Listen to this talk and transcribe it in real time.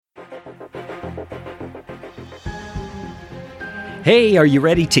Hey, are you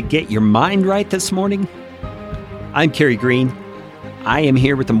ready to get your mind right this morning? I'm Kerry Green. I am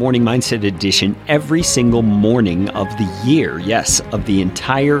here with the Morning Mindset Edition every single morning of the year. Yes, of the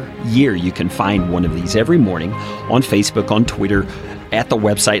entire year. You can find one of these every morning on Facebook, on Twitter, at the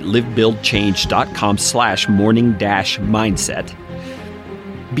website livebuildchange.com/morning-mindset.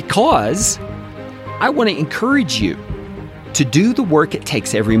 Because I want to encourage you to do the work it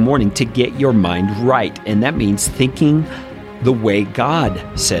takes every morning to get your mind right. And that means thinking the way God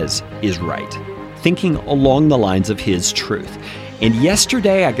says is right. Thinking along the lines of His truth. And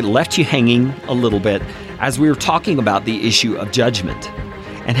yesterday I left you hanging a little bit as we were talking about the issue of judgment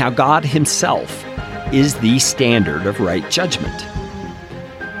and how God Himself is the standard of right judgment.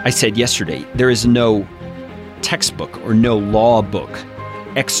 I said yesterday, there is no textbook or no law book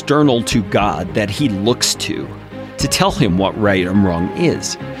external to God that He looks to tell Him what right and wrong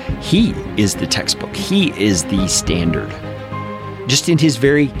is. He is the textbook. He is the standard. Just in His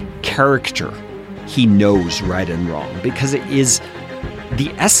very character, He knows right and wrong because it is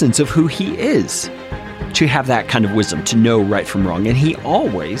the essence of who He is to have that kind of wisdom, to know right from wrong. And He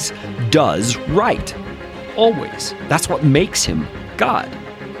always does right. Always. That's what makes Him God.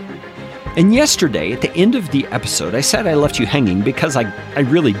 And yesterday, at the end of the episode, I said I left you hanging because I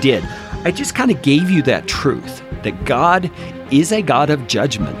really did. I just kind of gave you that truth, that God is a God of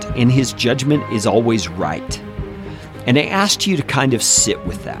judgment, and His judgment is always right. And I asked you to kind of sit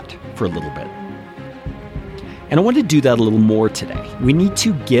with that for a little bit. And I want to do that a little more today. We need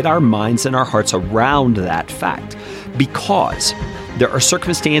to get our minds and our hearts around that fact because there are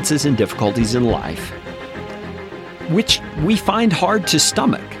circumstances and difficulties in life which we find hard to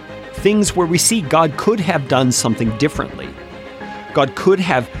stomach. Things where we see God could have done something differently. God could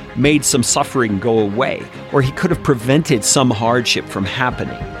have made some suffering go away, or He could have prevented some hardship from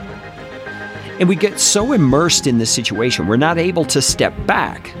happening. And we get so immersed in this situation, we're not able to step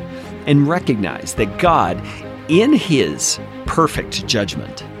back and recognize that God, in His perfect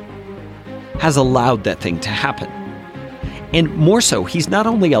judgment, has allowed that thing to happen. And more so, He's not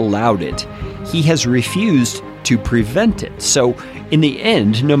only allowed it, He has refused to prevent it. So in the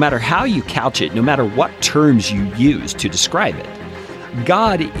end, no matter how you couch it, no matter what terms you use to describe it,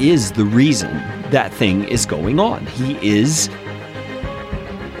 God is the reason that thing is going on. He is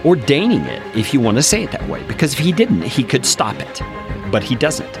ordaining it, if you want to say it that way, because if He didn't, He could stop it, but He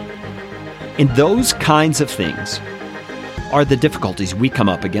doesn't. And those kinds of things are the difficulties we come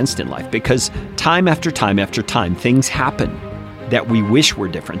up against in life, because time after time after time, things happen that we wish were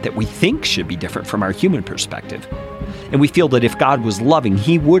different, that we think should be different from our human perspective. And we feel that if God was loving,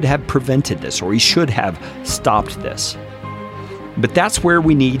 He would have prevented this, or He should have stopped this. But that's where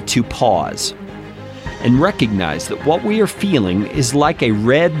we need to pause and recognize that what we are feeling is like a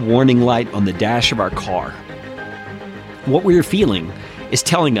red warning light on the dash of our car. What we are feeling is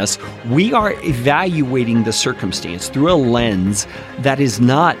telling us we are evaluating the circumstance through a lens that is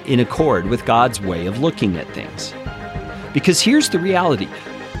not in accord with God's way of looking at things. Because here's the reality.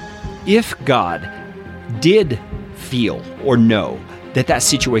 If God did feel or know that that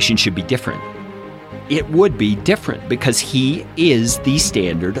situation should be different, it would be different because He is the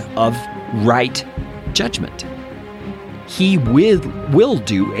standard of right judgment. He will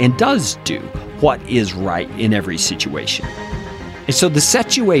do and does do what is right in every situation. And so the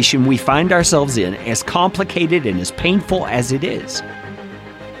situation we find ourselves in, as complicated and as painful as it is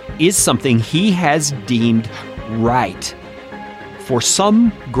something He has deemed right for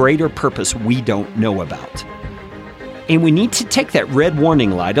some greater purpose we don't know about. And we need to take that red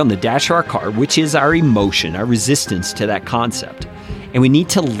warning light on the dash of our car, which is our emotion, our resistance to that concept, and we need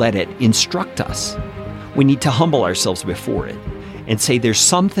to let it instruct us. We need to humble ourselves before it and say, there's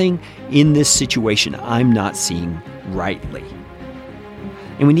something in this situation I'm not seeing rightly.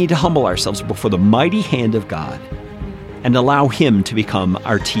 And we need to humble ourselves before the mighty hand of God and allow Him to become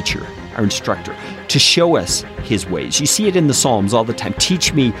our teacher, our instructor, to show us His ways. You see it in the Psalms all the time.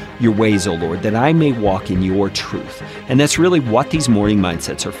 Teach me your ways, O Lord, that I may walk in your truth. And that's really what these morning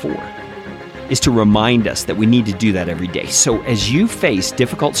mindsets are for, is to remind us that we need to do that every day. So as you face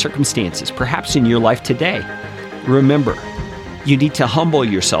difficult circumstances, perhaps in your life today, remember, you need to humble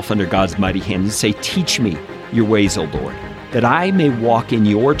yourself under God's mighty hand and say, teach me your ways, O Lord, that I may walk in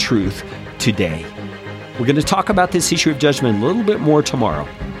your truth today. We're going to talk about this issue of judgment a little bit more tomorrow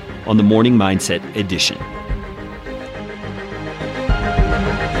on the Morning Mindset Edition.